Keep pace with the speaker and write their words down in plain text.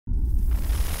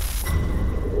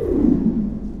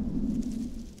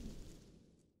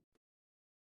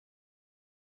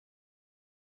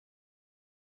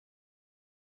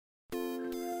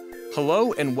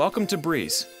Hello and welcome to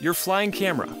Breeze, your flying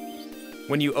camera.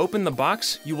 When you open the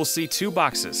box, you will see two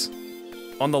boxes.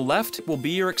 On the left will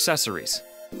be your accessories.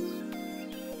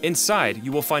 Inside,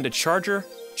 you will find a charger,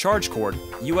 charge cord,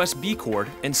 USB cord,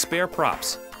 and spare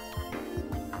props.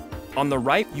 On the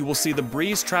right, you will see the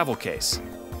Breeze travel case.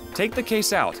 Take the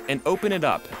case out and open it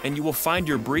up, and you will find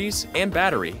your Breeze and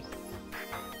battery.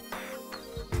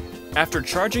 After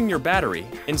charging your battery,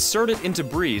 insert it into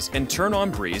Breeze and turn on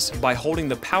Breeze by holding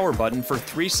the power button for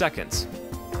 3 seconds.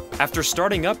 After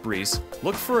starting up Breeze,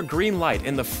 look for a green light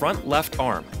in the front left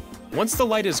arm. Once the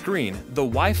light is green, the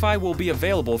Wi-Fi will be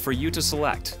available for you to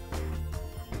select.